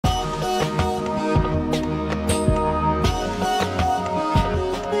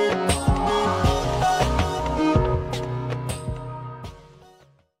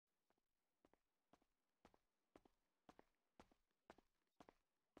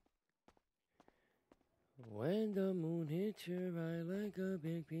When the moon hits your eye like a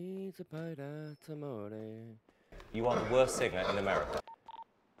big pizza pie, that's amore. You are the worst singer in America.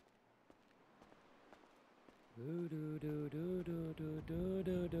 Do do do do do do do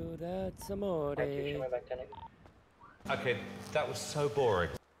do do, that's amore. Okay, that was so boring.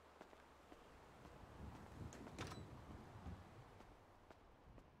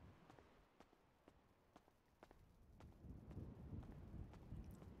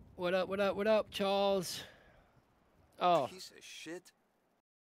 What up, what up, what up, Charles? Oh. Piece of shit.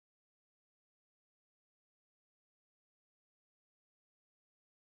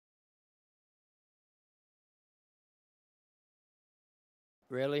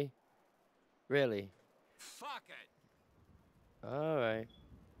 Really? Really? Fuck it. All right.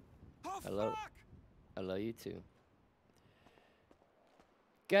 Oh, fuck! I love you too.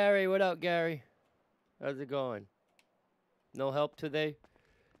 Gary, what up, Gary? How's it going? No help today?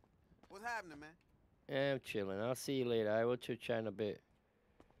 What's happening, man? Yeah, I'm chilling. I'll see you later. I will chit-chat in a bit.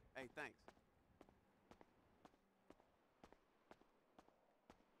 Hey, thanks.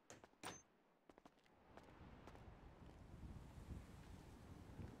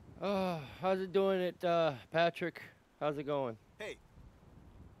 Oh, how's it doing it, Patrick? How's it going? Hey,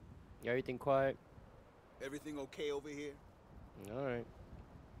 Everything quiet? everything okay over here? All right.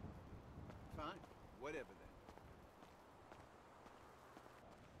 Fine. Whatever then.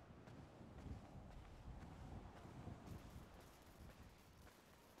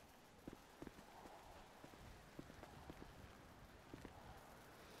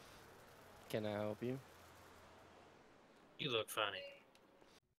 Can I help you? You look funny.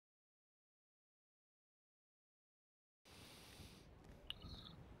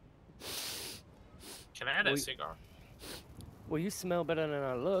 Can I have that cigar? Well, you smell better than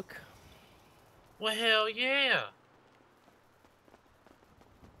I look. Well, hell yeah.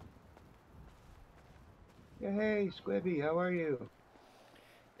 Yeah, hey, Squibby, how are you?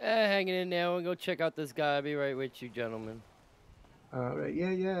 Hanging in there. We'll go check out this guy. I'll be right with you, gentlemen. All right,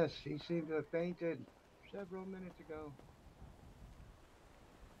 yes, he seemed to have fainted several minutes ago.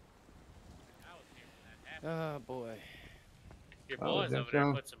 I was here when that happened. Oh, boy. Your Oh, boys that's over there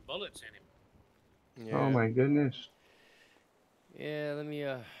all. put some bullets in him. Yeah. Oh, my goodness. Yeah, let me,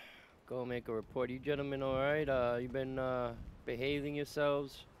 go make a report. You gentlemen all right? You been, behaving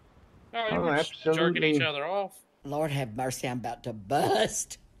yourselves? Oh, Oh, we're just jerking each absolutely. other off. Lord have mercy, I'm about to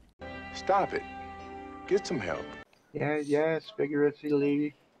bust. Stop it. Get some help. Yeah, yes,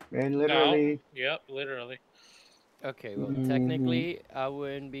 figuratively and No. literally. Yep, literally. Okay, well, Mhm. technically, I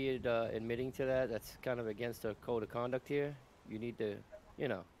wouldn't be admitting to that. That's kind of against the code of conduct here. You need to, you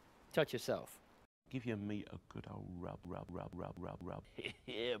know, touch yourself. Give your meat a good old rub.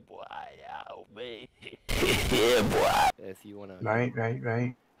 Yeah, boy, ow, me. Yeah, boy. If you want to.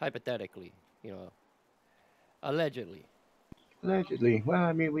 Right. Hypothetically, you know, allegedly. Allegedly. Well,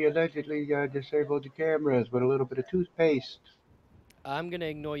 I mean, we allegedly disabled the cameras with a little bit of toothpaste. I'm going to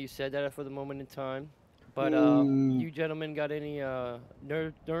ignore you said that for the moment in time. But you gentlemen got any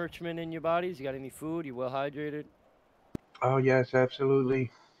nourishment in your bodies? You got any food? You well hydrated? Oh, yes,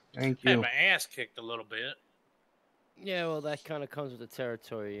 absolutely. Thank Had you. my ass kicked a little bit. Yeah, well, that kind of comes with the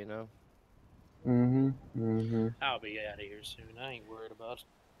territory, you know. I'll be out of here soon. I ain't worried about it.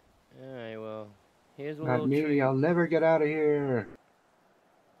 All right, well, here's a Not little me. treat. I'll never get out of here.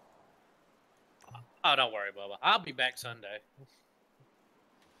 Oh, don't worry, Bubba. I'll be back Sunday.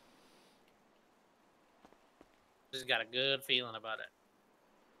 Just got a good feeling about it.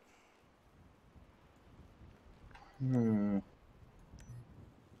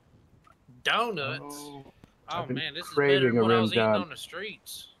 Donuts. Oh man, this is better than what I was eating on the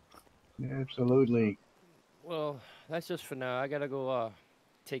streets. Absolutely. Well, that's just for now. I gotta go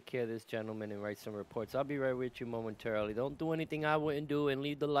take care of this gentleman and write some reports. I'll be right with you momentarily. Don't do anything I wouldn't do and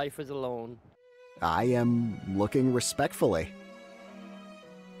leave the lifers alone. I am looking respectfully.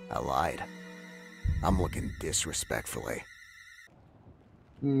 I lied. I'm looking disrespectfully.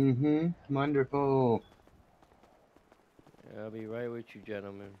 Wonderful. I'll be right with you,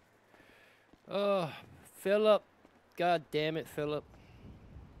 gentlemen. Oh, Philip. God damn it, Philip.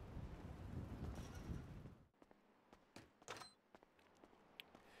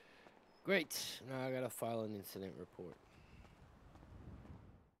 Great. Now I gotta file an incident report.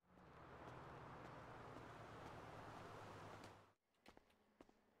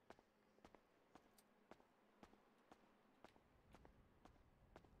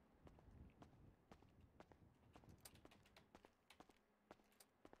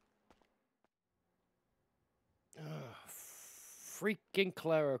 Oh, freaking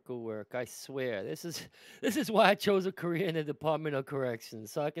clerical work. I swear. This is why I chose a career in the Department of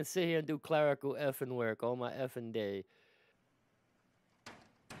Corrections, so I can sit here and do clerical effing work all my effing day.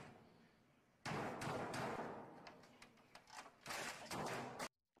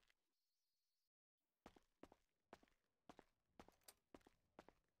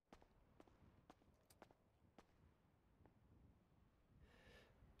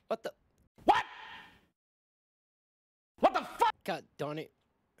 What the? What? What the fuck? God darn it.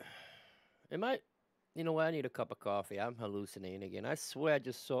 Am I? You know what? I need a cup of coffee. I'm hallucinating again. I swear I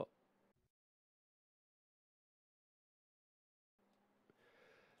just saw.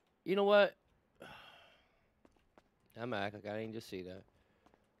 You know what? I'm acting like I didn't just see that.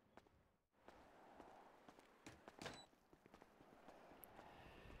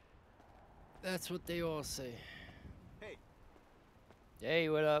 That's what they all say. Hey. Hey,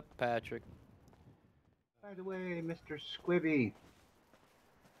 what up, Patrick? By the way, Mr. Squibby,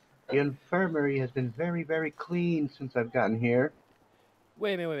 the infirmary has been very, very clean since I've gotten here.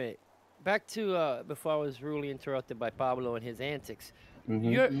 Wait a minute, wait a minute. Back to before I was rudely interrupted by Pablo and his antics.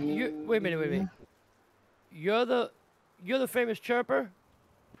 Mm-hmm. You're wait a minute. You're the famous Chirper?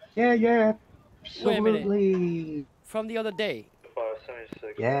 Yeah, Wait a minute. absolutely. From the other day.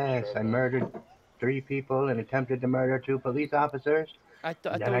 Yes, I murdered 3 people and attempted to murder 2 police officers. I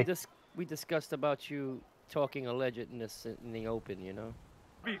thought we discussed about you talking allegedness in the open, you know?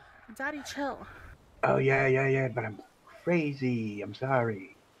 Daddy, chill. Oh, yeah, but I'm crazy. I'm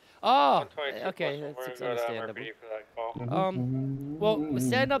sorry. Oh, okay, that's understandable. Well,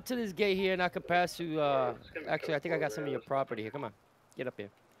 stand up to this gate here and I can pass you, actually, I think I got some of your property here. Come on, get up here.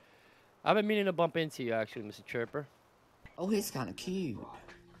 I've been meaning to bump into you, actually, Mr. Chirper. Oh, he's kind of cute.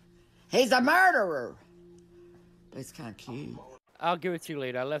 He's a murderer. But he's kind of cute. I'll give it to you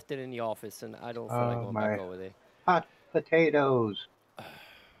later. I left it in the office, and I don't feel like going back over there. Hot potatoes.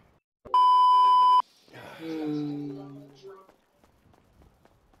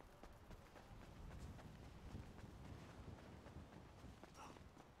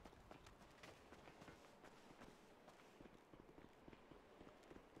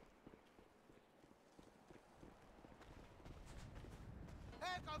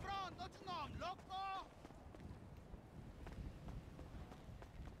 Hey, cabrón, don't you know I'm loco?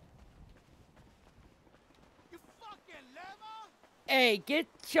 You fucking lever? Hey, get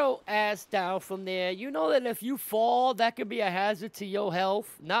your ass down from there. You know that if you fall, that could be a hazard to your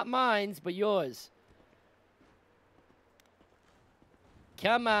health. Not mine, but yours.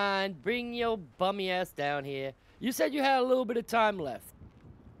 Come on, bring your bummy ass down here. You said you had a little bit of time left.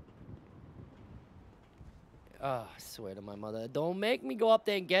 Oh, I swear to my mother. Don't make me go up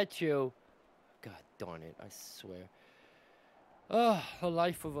there and get you. God darn it, I swear. Oh, the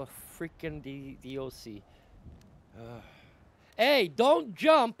life of a freaking DOC. Hey, don't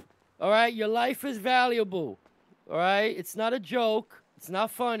jump, all right? Your life is valuable, all right? It's not a joke. It's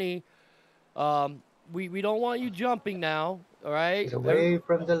not funny. We don't want you jumping now, all right? Get away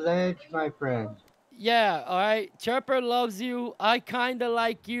from the ledge, my friend. Yeah, all right. Chirper loves you. I kind of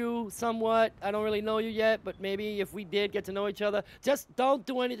like you somewhat. I don't really know you yet, but maybe if we did get to know each other, just don't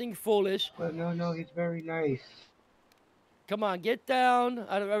do anything foolish. Well, no, he's very nice. Come on, get down.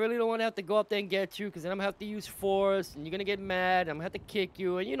 I really don't want to have to go up there and get you, because then I'm going to have to use force, and you're going to get mad, and I'm going to have to kick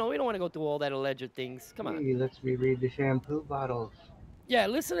you, and, you know, we don't want to go through all that alleged things. Come on. He lets me read the shampoo bottles. Yeah,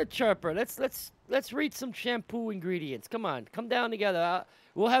 listen to Chirper. Let's read some shampoo ingredients. Come on, come down together.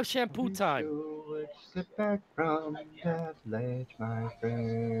 We'll have shampoo time. Slip back from that ledge, my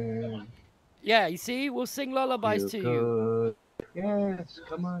friend. Yeah, you see? We'll sing lullabies to you. Yes,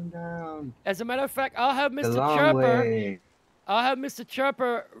 come on down. As a matter of fact, I'll have Mr.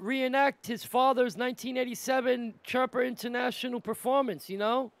 Chirper reenact his father's 1987 Chirper International performance, you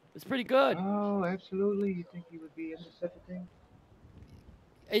know? It's pretty good. Oh, absolutely. You think he would be into such a thing?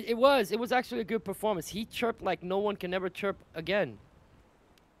 It was actually a good performance. He chirped like no one can ever chirp again.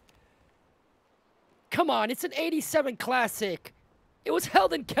 Come on, it's an 87 classic. It was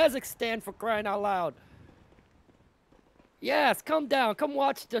held in Kazakhstan, for crying out loud. Yes, come down. Come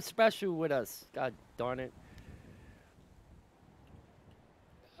watch the special with us. God darn it.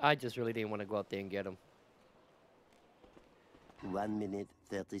 I just really didn't want to go out there and get him. 1 minute,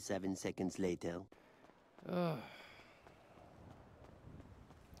 37 seconds later. I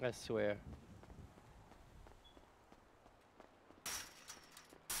swear.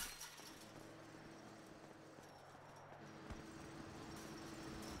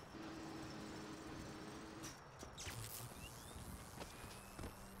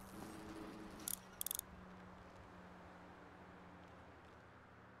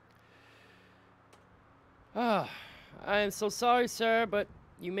 I am so sorry, sir, but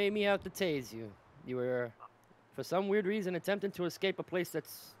you made me have to tase you. You were, for some weird reason, attempting to escape a place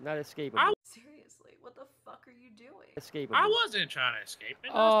that's not escapable. Seriously, what the fuck are you doing? Escapable. I wasn't trying to escape it.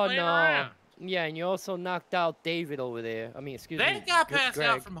 I Oh, was playing no. around. Yeah, and you also knocked out David over there. I mean, excuse me. That guy passed Greg.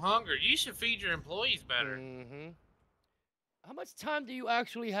 out from hunger. You should feed your employees better. Mm-hmm. How much time do you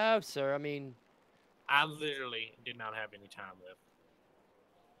actually have, sir? I mean... I literally did not have any time left.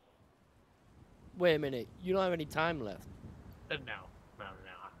 Wait a minute. You don't have any time left. No.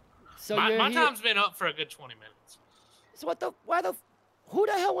 So my you're here... time's been up for a good 20 minutes. So what the... Who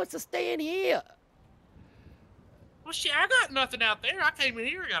the hell wants to stay in here? Well, shit, I got nothing out there. I came in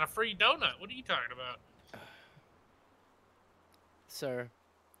here and got a free donut. What are you talking about? Sir,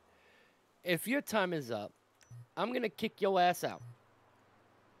 if your time is up, I'm going to kick your ass out.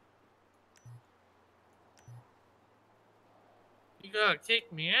 You gotta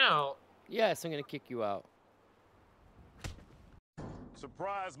kick me out? Yes, I'm going to kick you out.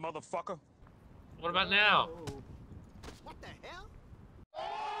 Surprise, motherfucker. What about now? What the hell?